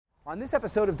On this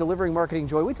episode of Delivering Marketing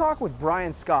Joy, we talk with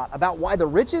Brian Scott about why the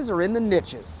riches are in the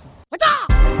niches.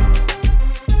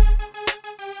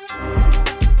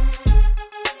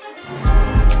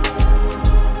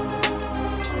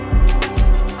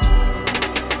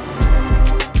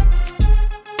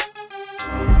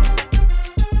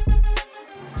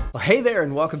 Well, hey there,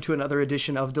 and welcome to another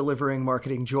edition of Delivering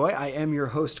Marketing Joy. I am your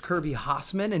host, Kirby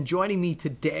Hasseman, and joining me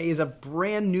today is a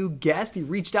brand new guest. He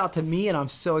reached out to me, and I'm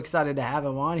so excited to have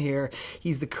him on here.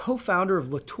 He's the co-founder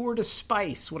of Latour de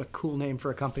Spice. What a cool name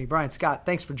for a company. Brian Scott,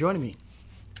 thanks for joining me.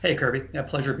 Hey, Kirby. Yeah,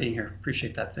 pleasure being here.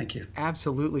 Appreciate that. Thank you.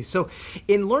 Absolutely. So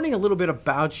in learning a little bit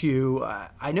about you,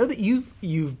 I know that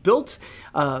you've built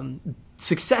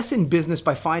success in business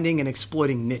by finding and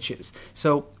exploiting niches.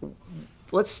 So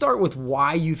let's start with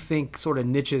why you think sort of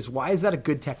niches. Why is that a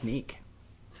good technique?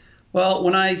 Well,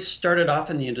 when I started off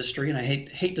in the industry, and I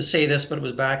hate to say this, but it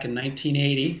was back in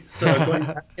 1980, so going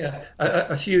back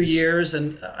a few years,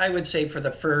 and I would say for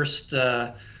the first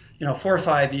 4 or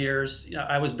 5 years,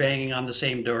 I was banging on the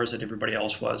same doors that everybody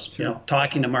else was. Sure.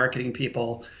 Talking to marketing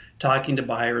people, talking to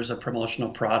buyers of promotional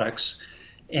products.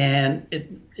 And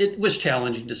it was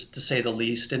challenging, to say the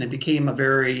least, and it became a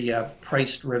very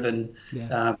price-driven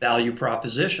value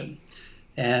proposition.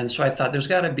 And so I thought there's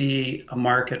got to be a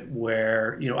market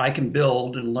where I can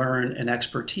build and learn an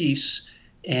expertise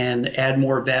and add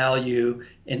more value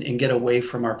and get away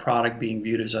from our product being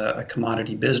viewed as a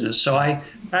commodity business. So I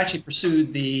actually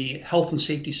pursued the health and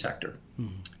safety sector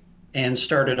and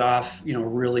started off,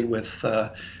 really with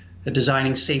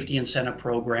designing safety incentive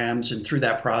programs, and through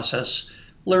that process,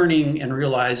 learning and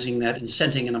realizing that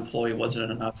incenting an employee wasn't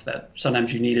enough, that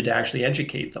sometimes you needed to actually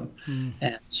educate them.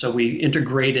 And so we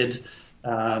integrated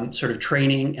sort of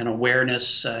training and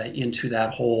awareness into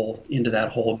that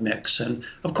whole mix. And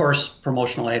of course,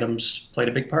 promotional items played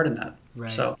a big part in that.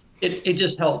 Right. So it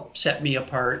just helped set me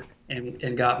apart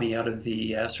and got me out of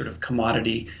the sort of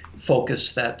commodity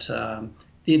focus that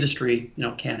the industry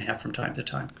can have from time to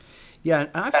time. Yeah,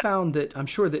 and I found that, I'm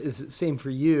sure that it's the same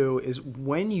for you, is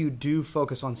when you do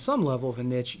focus on some level of a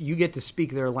niche, you get to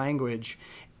speak their language.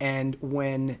 And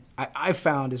when I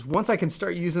found is once I can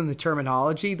start using the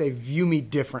terminology, they view me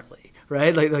differently,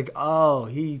 right? Like oh,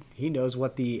 he knows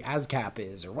what the ASCAP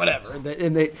is or whatever.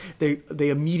 And they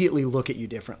immediately look at you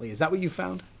differently. Is that what you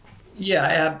found?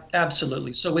 Yeah,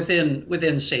 absolutely. So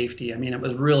within safety, it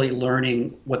was really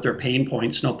learning what their pain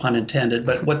points, no pun intended,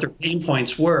 but what their pain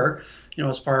points were,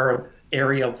 as far as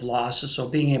area of losses. So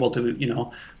being able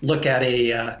to, look at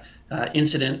a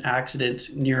incident,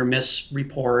 accident, near miss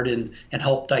report and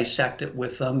help dissect it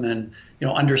with them and,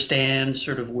 understand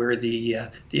sort of where the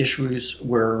issues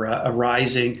were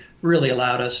arising, really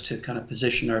allowed us to kind of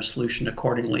position our solution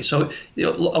accordingly. So a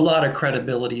lot of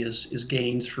credibility is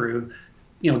gained through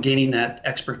gaining that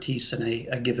expertise in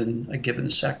a given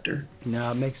sector.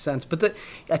 No, it makes sense. But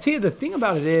I tell you, the thing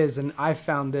about it is, and I've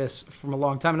found this from a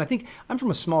long time, and I think I'm from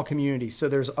a small community, so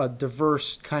there's a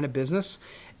diverse kind of business.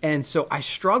 And so I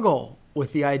struggle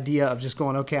with the idea of just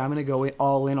going, okay, I'm going to go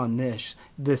all in on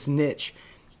this niche.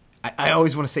 I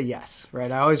always want to say yes,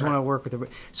 right? I always want to work with it.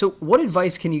 So what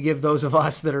advice can you give those of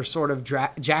us that are sort of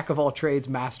jack of all trades,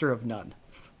 master of none?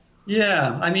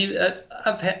 Yeah,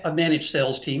 I've managed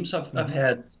sales teams. I've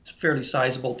had fairly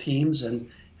sizable teams, and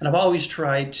I've always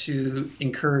tried to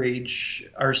encourage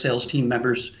our sales team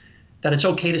members that it's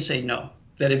okay to say no.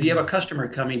 That if you have a customer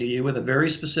coming to you with a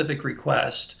very specific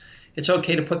request, it's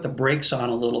okay to put the brakes on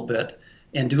a little bit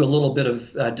and do a little bit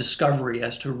of discovery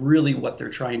as to really what they're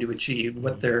trying to achieve,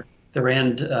 what their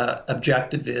end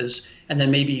objective is, and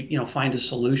then maybe find a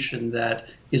solution that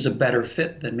is a better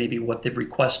fit than maybe what they've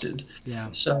requested. Yeah.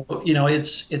 So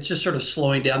it's just sort of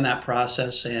slowing down that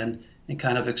process and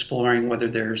kind of exploring whether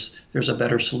there's a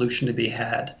better solution to be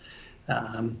had.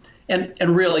 And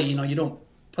really, you don't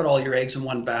put all your eggs in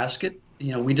one basket.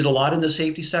 We did a lot in the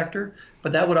safety sector,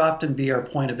 but that would often be our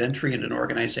point of entry in an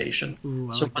organization.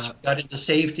 So once we got into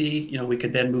safety, we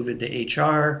could then move into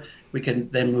HR. We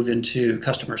could then move into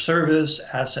customer service,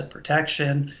 asset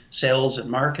protection, sales,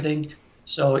 and marketing.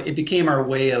 So it became our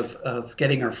way of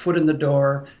getting our foot in the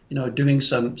door, doing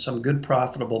some good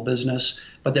profitable business,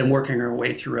 but then working our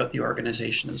way throughout the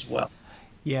organization as well.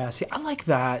 Yeah, see, I like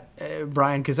that,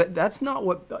 Brian, because that's not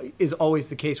what is always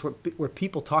the case where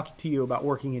people talk to you about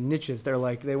working in niches. They're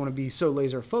like, they want to be so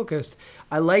laser focused.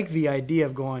 I like the idea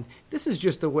of going, this is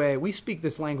just the way we speak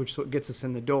this language so it gets us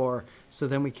in the door, so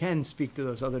then we can speak to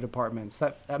those other departments.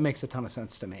 That makes a ton of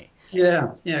sense to me.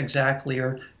 Yeah, exactly.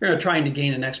 Or you're trying to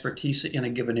gain an expertise in a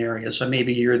given area. So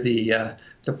maybe you're the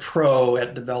pro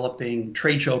at developing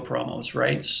trade show promos,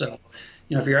 right? So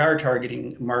if you are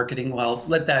targeting marketing, well,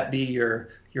 let that be your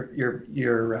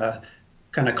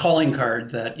kind of calling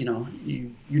card, that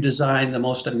you design the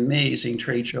most amazing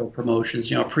trade show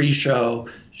promotions, pre-show,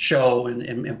 show,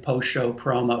 and post-show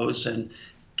promos, and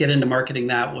get into marketing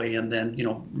that way, and then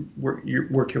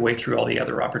work your way through all the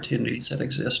other opportunities that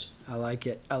exist. I like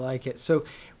it. So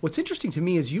what's interesting to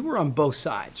me is you were on both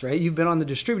sides, right? You've been on the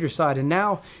distributor side, and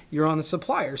now you're on the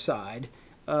supplier side.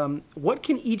 What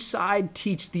can each side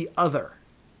teach the other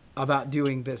about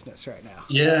doing business right now?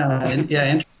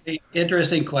 Yeah.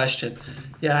 Interesting question.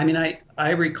 Yeah, I mean,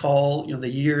 I recall the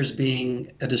years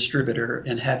being a distributor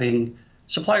and having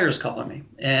suppliers calling me,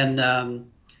 and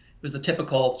it was the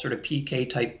typical sort of PK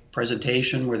type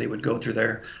presentation where they would go through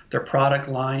their product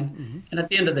line, mm-hmm. and at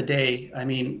the end of the day, I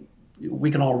mean,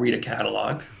 we can all read a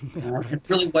catalog. And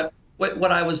really,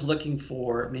 what I was looking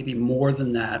for, maybe more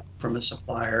than that from a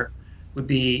supplier, would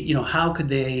be how could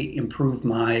they improve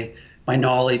my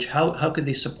knowledge? How could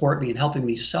they support me in helping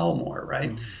me sell more, right?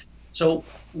 Mm-hmm. So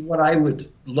what I would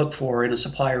look for in a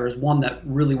supplier is one that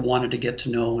really wanted to get to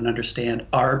know and understand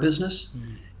our business,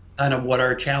 mm-hmm. kind of what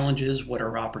our challenges, what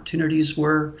our opportunities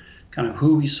were, kind of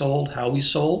who we sold, how we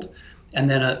sold, and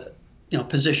then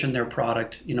position their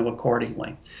product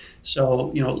accordingly. So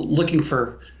looking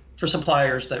for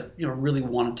suppliers that really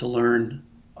wanted to learn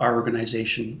our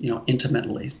organization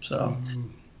intimately. So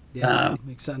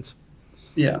makes sense.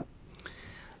 Yeah.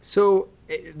 So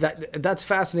that's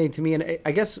fascinating to me, and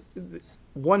I guess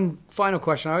one final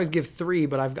question. I always give three,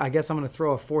 but I guess I'm going to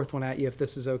throw a fourth one at you if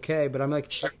this is okay. But I'm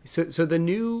like, sure. So the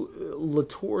new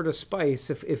Latour de Spice.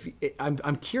 If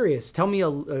I'm curious, tell me a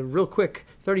real quick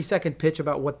 30-second pitch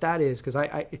about what that is, because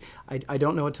I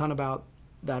don't know a ton about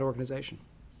that organization.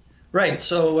 Right.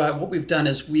 So what we've done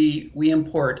is we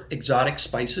import exotic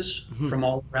spices mm-hmm. from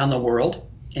all around the world,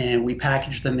 and we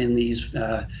package them in these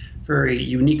very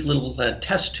unique little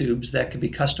test tubes that can be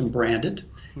custom branded.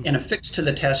 Mm-hmm. And affixed to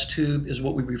the test tube is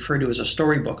what we refer to as a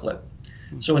story booklet.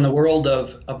 Mm-hmm. So in the world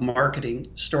of marketing,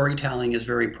 storytelling is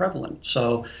very prevalent.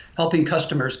 So helping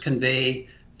customers convey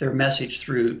their message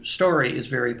through story is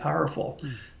very powerful.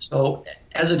 Mm-hmm. So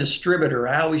as a distributor,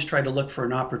 I always try to look for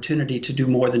an opportunity to do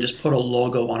more than just put a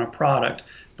logo on a product,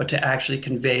 but to actually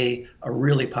convey a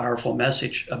really powerful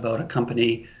message about a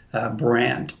company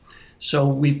brand. So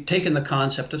we've taken the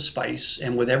concept of spice,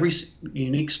 and with every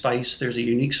unique spice, there's a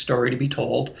unique story to be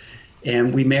told,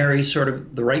 and we marry sort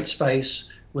of the right spice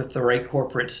with the right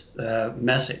corporate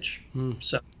message.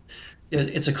 So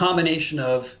it's a combination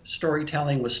of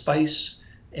storytelling with spice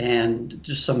and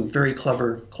just some very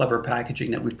clever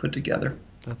packaging that we've put together.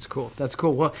 That's cool.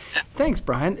 Well, thanks,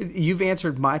 Brian. You've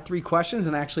answered my three questions,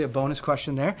 and actually a bonus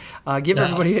question there. Give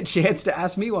everybody a chance to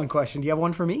ask me one question. Do you have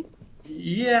one for me?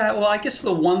 Yeah, well, I guess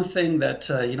the one thing that,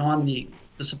 on the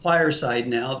supplier side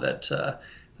now that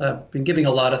I've been giving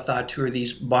a lot of thought to are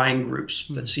these buying groups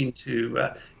that seem to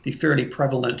be fairly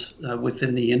prevalent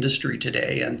within the industry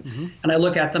today. And I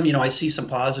look at them, I see some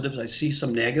positives, I see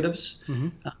some negatives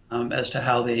as to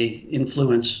how they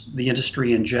influence the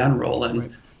industry in general.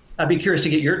 And I'd be curious to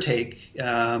get your take,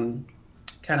 kind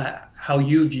of how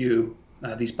you view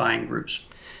these buying groups.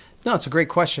 No, it's a great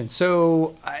question.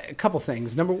 So a couple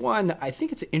things. Number one, I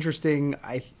think it's interesting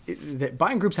that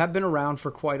buying groups have been around for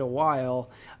quite a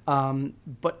while,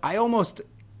 but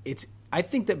I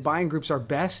think that buying groups are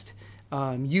best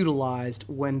utilized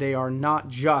when they are not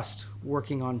just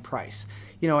working on price.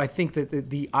 I think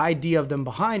that the idea of them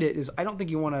behind it is I don't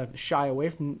think you want to shy away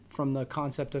from the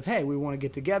concept of, hey, we want to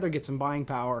get together, get some buying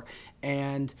power,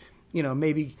 and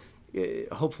maybe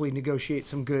hopefully negotiate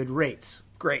some good rates.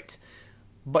 Great.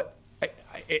 But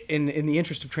in the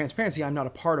interest of transparency, I'm not a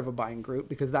part of a buying group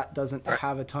because that doesn't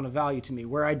have a ton of value to me.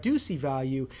 Where I do see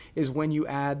value is when you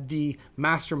add the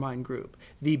mastermind group,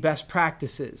 the best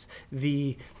practices,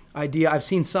 the idea. I've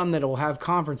seen some that will have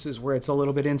conferences where it's a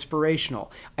little bit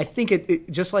inspirational. I think it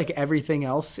just like everything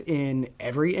else in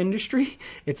every industry,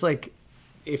 it's like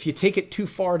if you take it too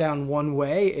far down one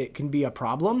way, it can be a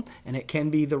problem, and it can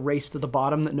be the race to the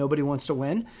bottom that nobody wants to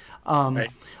win.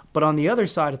 But on the other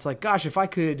side, it's like, gosh, if I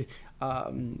could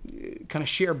kind of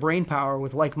share brain power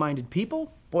with like-minded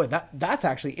people, boy, that's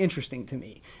actually interesting to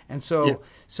me. And so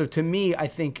to me, I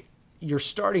think you're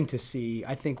starting to see,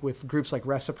 I think with groups like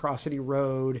Reciprocity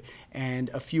Road and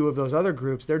a few of those other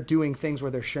groups, they're doing things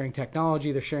where they're sharing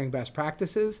technology, they're sharing best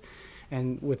practices.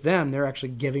 And with them, they're actually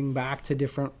giving back to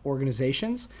different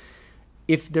organizations.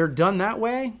 If they're done that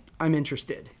way, I'm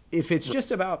interested. If it's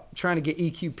just about trying to get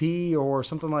EQP or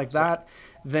something like that,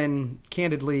 then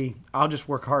candidly, I'll just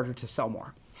work harder to sell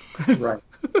more. Right.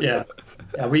 Yeah.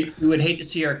 Yeah, we would hate to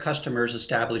see our customers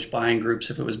establish buying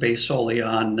groups if it was based solely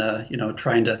on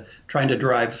trying to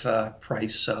drive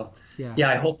price. So yeah,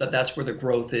 I hope that that's where the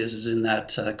growth is in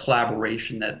that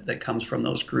collaboration that comes from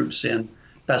those groups in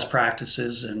best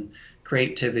practices and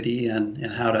creativity and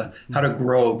how to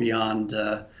grow beyond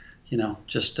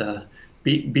just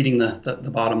beating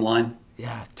the bottom line.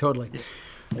 Yeah, totally.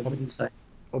 I wouldn't say.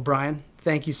 Well, Brian,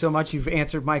 thank you so much. You've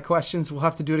answered my questions. We'll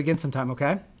have to do it again sometime,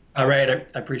 okay? All right.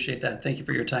 I appreciate that. Thank you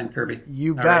for your time, Kirby.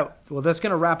 You bet. Right. Well, that's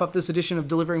going to wrap up this edition of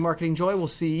Delivering Marketing Joy. We'll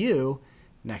see you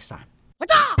next time.